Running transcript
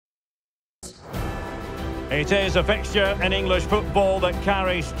It is a fixture in English football that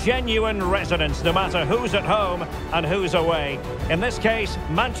carries genuine resonance, no matter who's at home and who's away. In this case,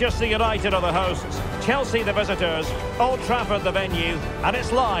 Manchester United are the hosts, Chelsea the visitors, Old Trafford the venue, and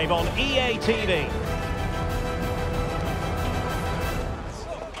it's live on EA TV.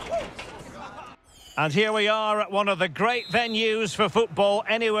 And here we are at one of the great venues for football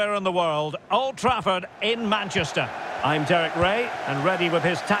anywhere in the world, Old Trafford in Manchester. I'm Derek Ray, and ready with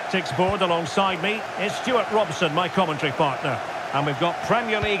his tactics board alongside me is Stuart Robson, my commentary partner. And we've got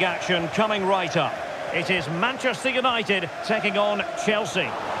Premier League action coming right up. It is Manchester United taking on Chelsea.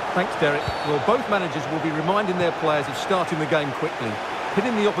 Thanks, Derek. Well, both managers will be reminding their players of starting the game quickly,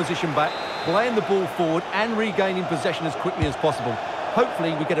 hitting the opposition back, playing the ball forward and regaining possession as quickly as possible.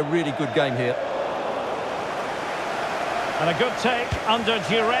 Hopefully we get a really good game here. And a good take under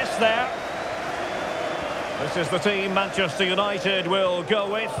duress there. This is the team Manchester United will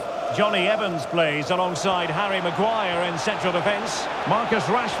go with. Johnny Evans plays alongside Harry Maguire in central defence. Marcus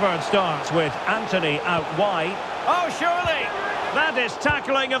Rashford starts with Anthony out wide. Oh, surely! That is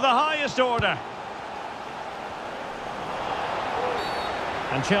tackling of the highest order.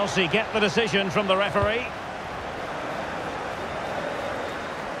 And Chelsea get the decision from the referee.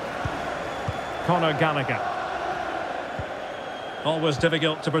 Conor Gallagher. Always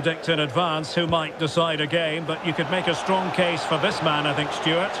difficult to predict in advance who might decide a game, but you could make a strong case for this man, I think,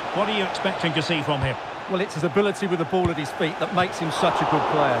 Stuart. What are you expecting to see from him? Well, it's his ability with the ball at his feet that makes him such a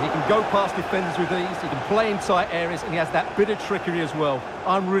good player. He can go past defenders with ease, he can play in tight areas, and he has that bit of trickery as well.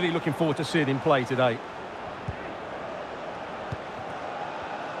 I'm really looking forward to seeing him play today.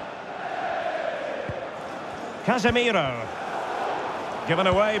 Casemiro. Given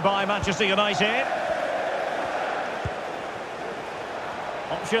away by Manchester United.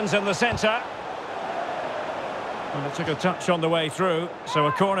 Options in the centre. And it took a touch on the way through, so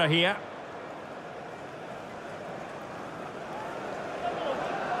a corner here.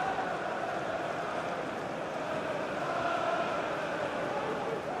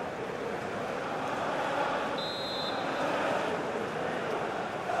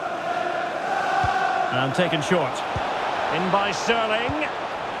 And taken short. In by Sterling.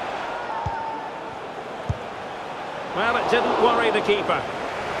 Well, it didn't worry the keeper.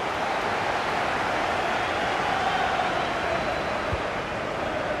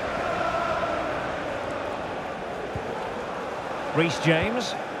 Reece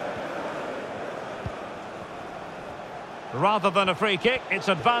James. Rather than a free kick, it's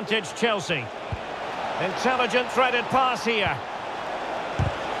advantage Chelsea. Intelligent threaded pass here.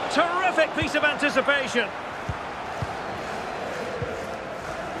 Terrific piece of anticipation.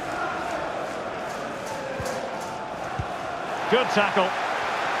 Good tackle.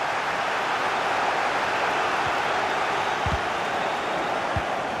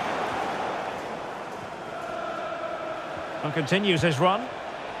 And continues his run.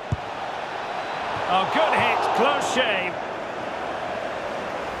 Oh, good hit, close shave.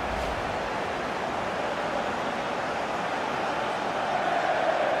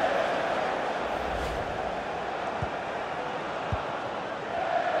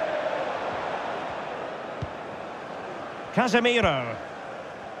 Casemiro.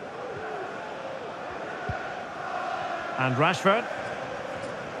 And Rashford.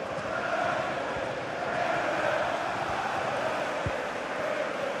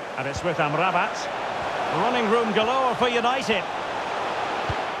 And it's with Amrabat. Running room galore for United.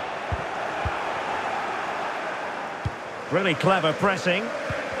 Really clever pressing.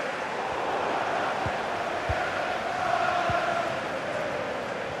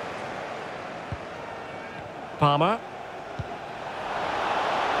 Palmer.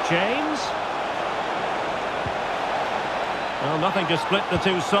 James. Well, nothing to split the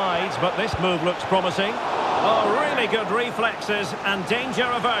two sides, but this move looks promising. Oh, really good reflexes and danger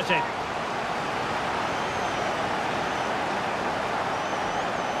averted.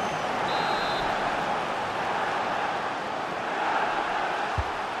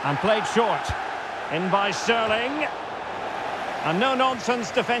 And played short. In by Sterling. And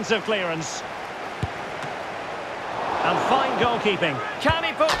no-nonsense defensive clearance. And fine goalkeeping. Can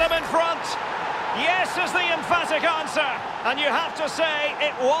he put them in front? Yes is the emphatic answer. And you have to say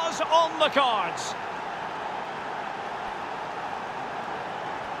it was on the cards.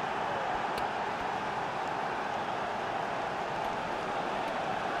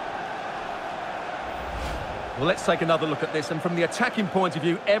 Well, let's take another look at this, and from the attacking point of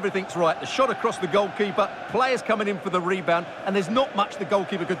view, everything's right. The shot across the goalkeeper, players coming in for the rebound, and there's not much the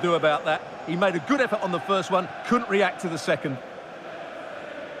goalkeeper could do about that. He made a good effort on the first one, couldn't react to the second.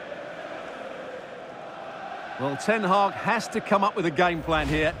 Well, Ten Hag has to come up with a game plan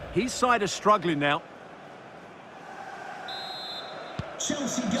here. His side is struggling now.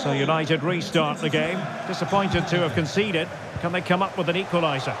 So United restart the game. Disappointed to have conceded. Can they come up with an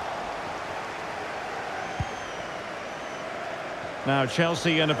equaliser? Now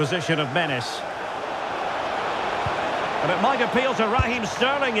Chelsea in a position of menace. And it might appeal to Raheem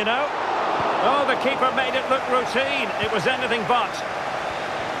Sterling, you know. Oh, the keeper made it look routine. It was anything but.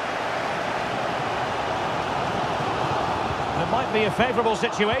 It might be a favourable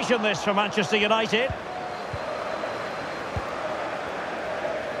situation, this, for Manchester United.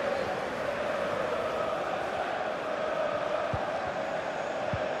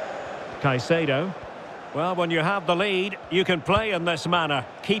 Caicedo. Well, when you have the lead, you can play in this manner,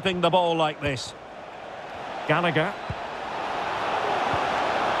 keeping the ball like this. Gallagher.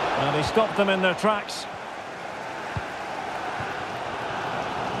 Well, he stopped them in their tracks.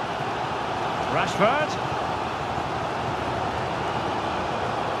 Rashford.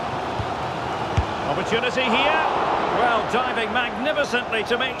 Opportunity here. Well, diving magnificently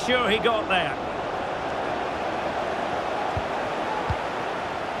to make sure he got there.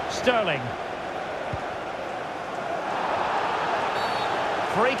 Sterling.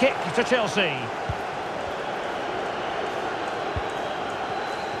 Free kick to Chelsea.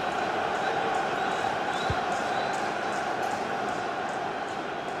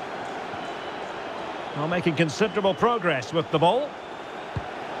 Well, making considerable progress with the ball.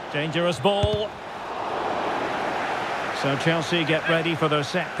 Dangerous ball. So Chelsea get ready for their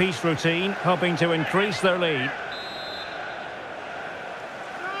set-piece routine, hoping to increase their lead.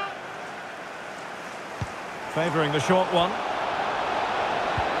 Favouring the short one.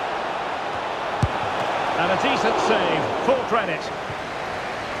 And a decent save, full credit.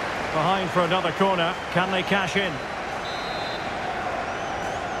 Behind for another corner, can they cash in?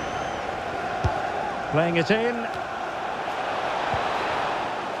 Playing it in.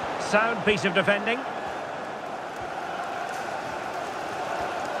 Sound piece of defending.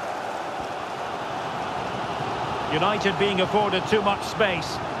 United being afforded too much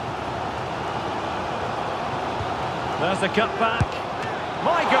space. There's the cutback.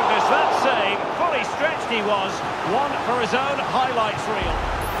 My goodness, that save. Fully stretched he was. One for his own highlights reel.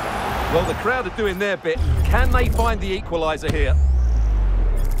 Well, the crowd are doing their bit. Can they find the equaliser here?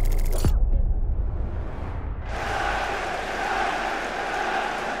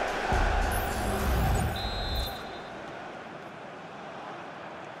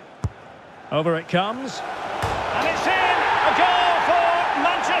 Over it comes. And it's in! A goal for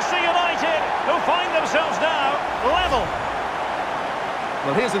Manchester United, who find themselves now level.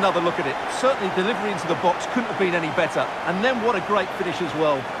 Well, here's another look at it. Certainly delivery into the box couldn't have been any better. And then what a great finish as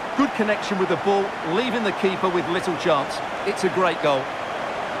well. Good connection with the ball, leaving the keeper with little chance. It's a great goal.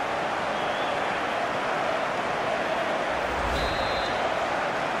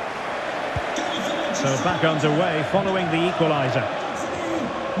 So back underway following the equaliser.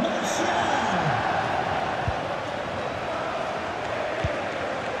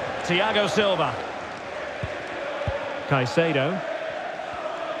 Thiago Silva. Caicedo.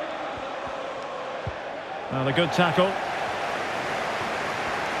 Well, a good tackle.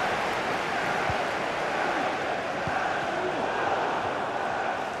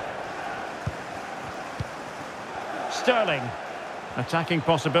 Sterling. Attacking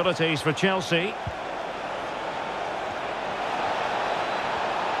possibilities for Chelsea.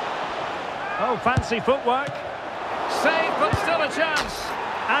 Oh, fancy footwork. Save, but still a chance.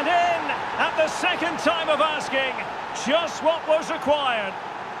 And in at the second time of asking. Just what was required.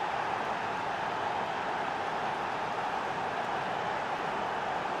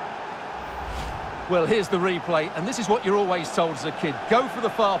 Well, here's the replay, and this is what you're always told as a kid. Go for the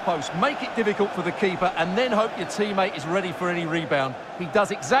far post, make it difficult for the keeper, and then hope your teammate is ready for any rebound. He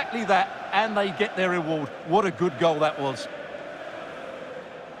does exactly that, and they get their reward. What a good goal that was.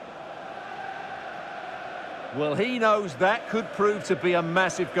 Well, he knows that could prove to be a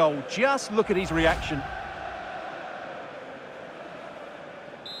massive goal. Just look at his reaction.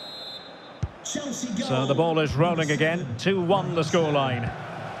 So the ball is rolling again. 2-1 the scoreline.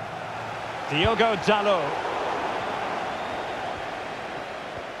 Diogo Dalot.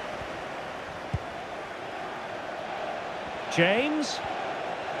 James.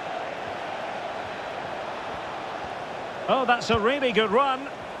 Oh, that's a really good run.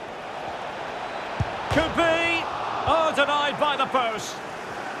 Could be. Oh, denied by the post.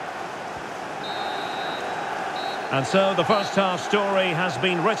 And so the first half story has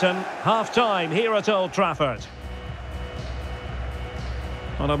been written. Half-time here at Old Trafford.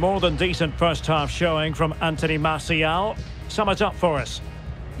 On a more than decent first half showing from Anthony Martial. Sum it up for us.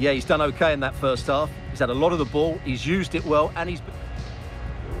 Yeah, he's done okay in that first half. He's had a lot of the ball, he's used it well, and he's...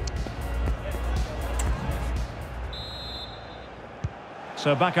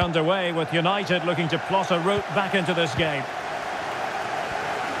 So back underway with United looking to plot a route back into this game.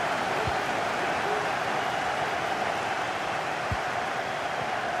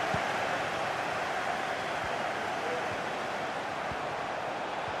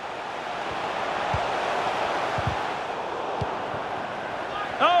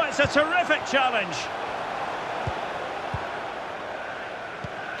 Oh, it's a terrific challenge.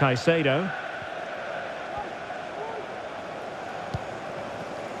 Caicedo.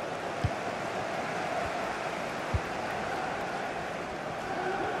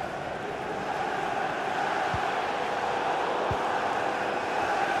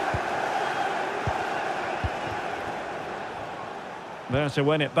 There to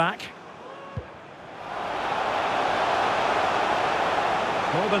win it back.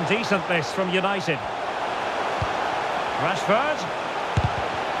 More than decent this from United. Rashford.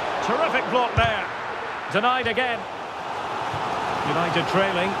 Terrific block there. Denied again. United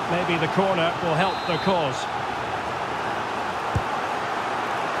trailing. Maybe the corner will help their cause.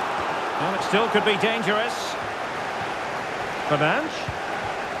 Well, it still could be dangerous. Fernandes.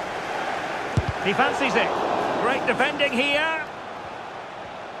 He fancies it. Great defending here.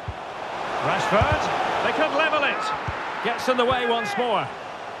 Rashford, they could level it. Gets in the way once more.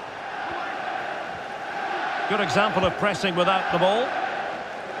 Good example of pressing without the ball.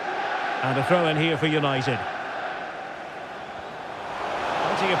 And a throw in here for United.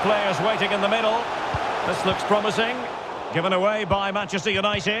 Plenty of players waiting in the middle. This looks promising. Given away by Manchester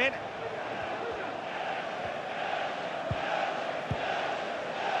United.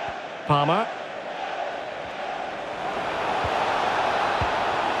 Palmer.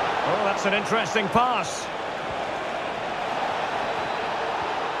 Oh, that's an interesting pass.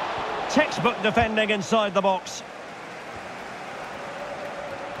 Textbook defending inside the box.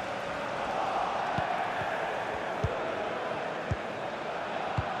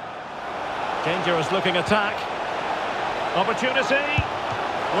 Dangerous looking attack. Opportunity.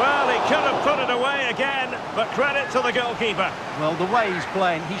 Well, he could have put it away again, but credit to the goalkeeper. Well, the way he's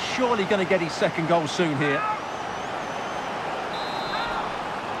playing, he's surely going to get his second goal soon here.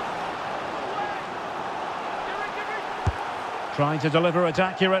 Trying to deliver it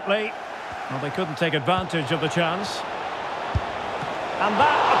accurately. Well, they couldn't take advantage of the chance. And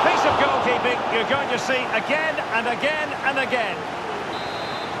that, a piece of goalkeeping you're going to see again and again and again.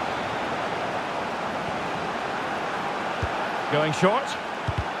 Going short.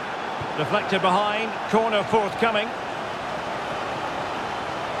 Deflected behind. Corner forthcoming.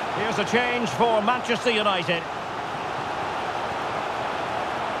 Here's a change for Manchester United.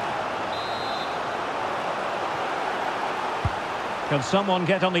 Can someone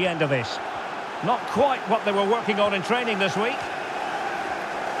get on the end of this? Not quite what they were working on in training this week.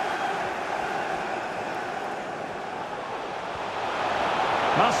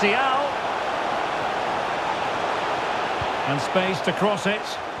 Martial. And space to cross it.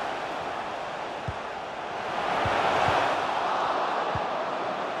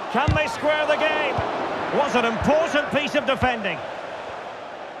 Can they square the game? Was an important piece of defending.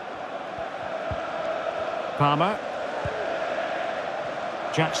 Palmer.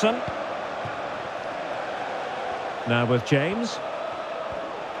 Jackson. Now with James.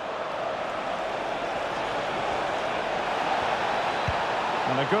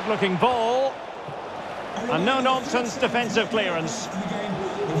 And a good-looking ball. And no-nonsense defensive clearance.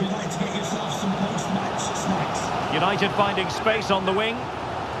 United finding space on the wing.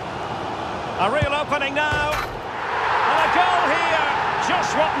 A real opening now. And a goal here.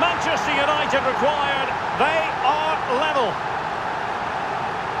 Just what Manchester United required. They are level.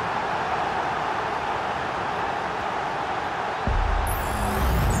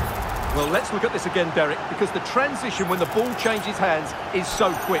 Well, let's look at this again, Derek, because the transition when the ball changes hands is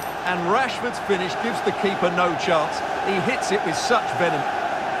so quick. And Rashford's finish gives the keeper no chance. He hits it with such venom.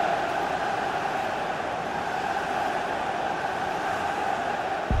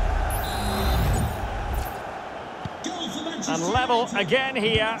 And level again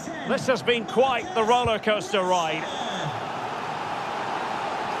here. This has been quite the roller coaster ride.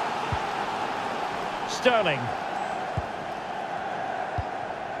 Sterling.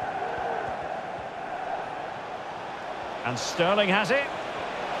 And Sterling has it.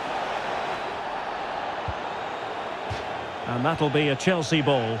 And that'll be a Chelsea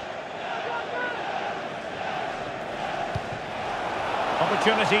ball.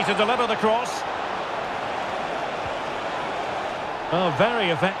 Opportunity to deliver the cross. Oh, very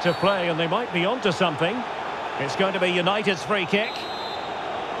effective play, and they might be onto something. It's going to be United's free kick.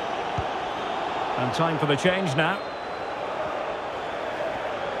 And time for the change now.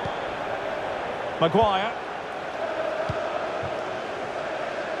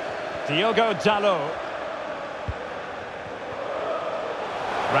 Diogo Dalot.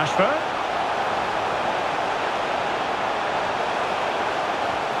 Rashford.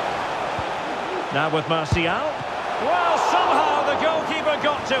 Now with Martial. Well, somehow the goalkeeper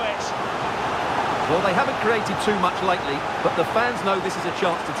got to it. Well, they haven't created too much lately, but the fans know this is a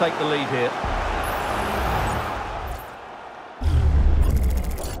chance to take the lead here.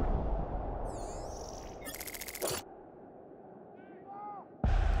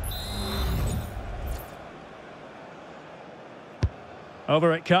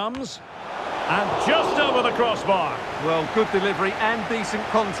 Over it comes. And just over the crossbar. Well, good delivery and decent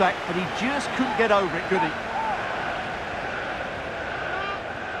contact, but he just couldn't get over it, could he?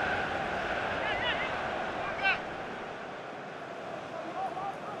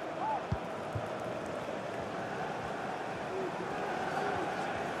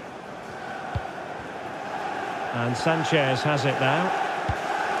 And Sanchez has it now.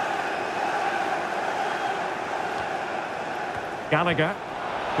 Gallagher.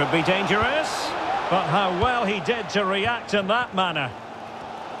 Could be dangerous, but how well he did to react in that manner.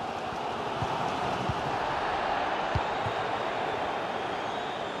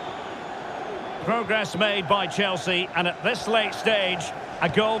 Progress made by Chelsea, and at this late stage, a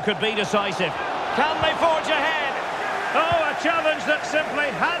goal could be decisive. Can they forge ahead? Oh, a challenge that simply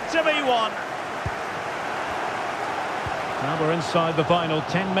had to be won. Now we're inside the final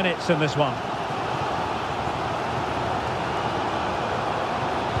 10 minutes in this one.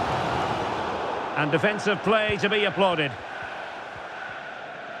 And defensive play to be applauded.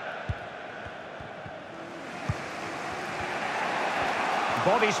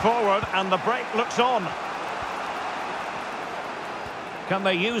 Bodies forward and the break looks on. Can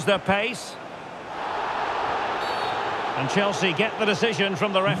they use their pace? And Chelsea get the decision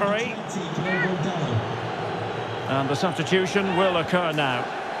from the referee. And the substitution will occur now.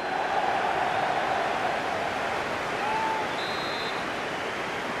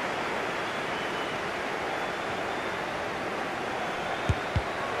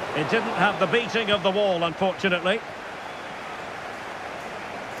 It didn't have the beating of the wall, unfortunately.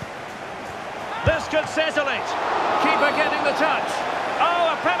 This could settle it. Keeper getting the touch.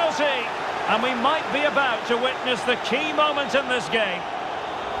 Oh, a penalty! And we might be about to witness the key moment in this game.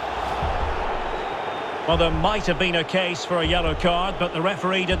 Well, there might have been a case for a yellow card, but the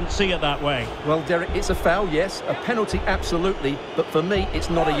referee didn't see it that way. Well, Derek, it's a foul, yes. A penalty, absolutely. But for me, it's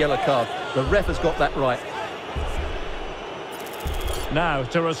not a yellow card. The ref has got that right. Now,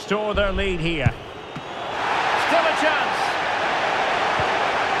 to restore their lead here. Still a chance.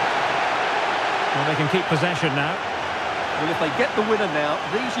 Well, they can keep possession now. Well, if they get the winner now,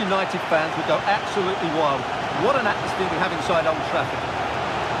 these United fans would go absolutely wild. What an atmosphere we have inside Old Trafford.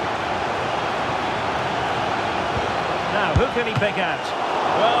 Now, who can he pick out?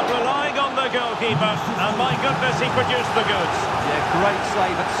 Well, relying on the goalkeeper, and my goodness, he produced the goods. Yeah, great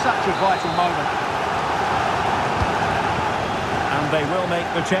save at such a vital moment. And they will make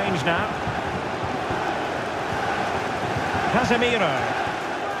the change now. Casemiro.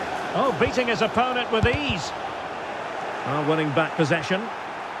 Oh, beating his opponent with ease. Well, winning back possession.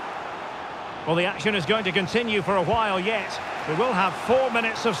 Well, the action is going to continue for a while yet. We will have 4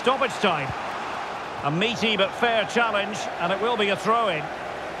 minutes of stoppage time. A meaty but fair challenge, and it will be a throw-in.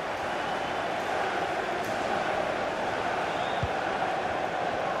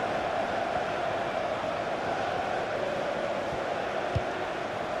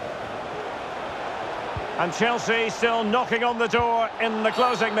 And Chelsea still knocking on the door in the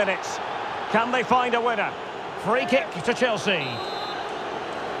closing minutes. Can they find a winner? Free kick to Chelsea.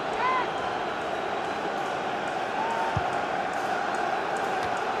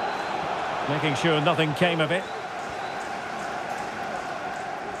 Making sure nothing came of it.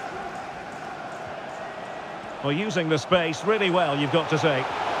 Well, using the space really well, you've got to say.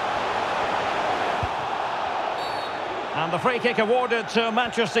 And the free kick awarded to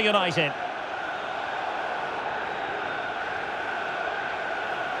Manchester United.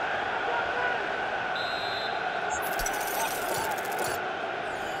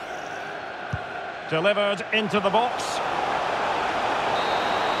 Delivered into the box.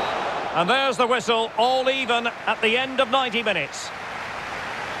 And there's the whistle, all even at the end of 90 minutes.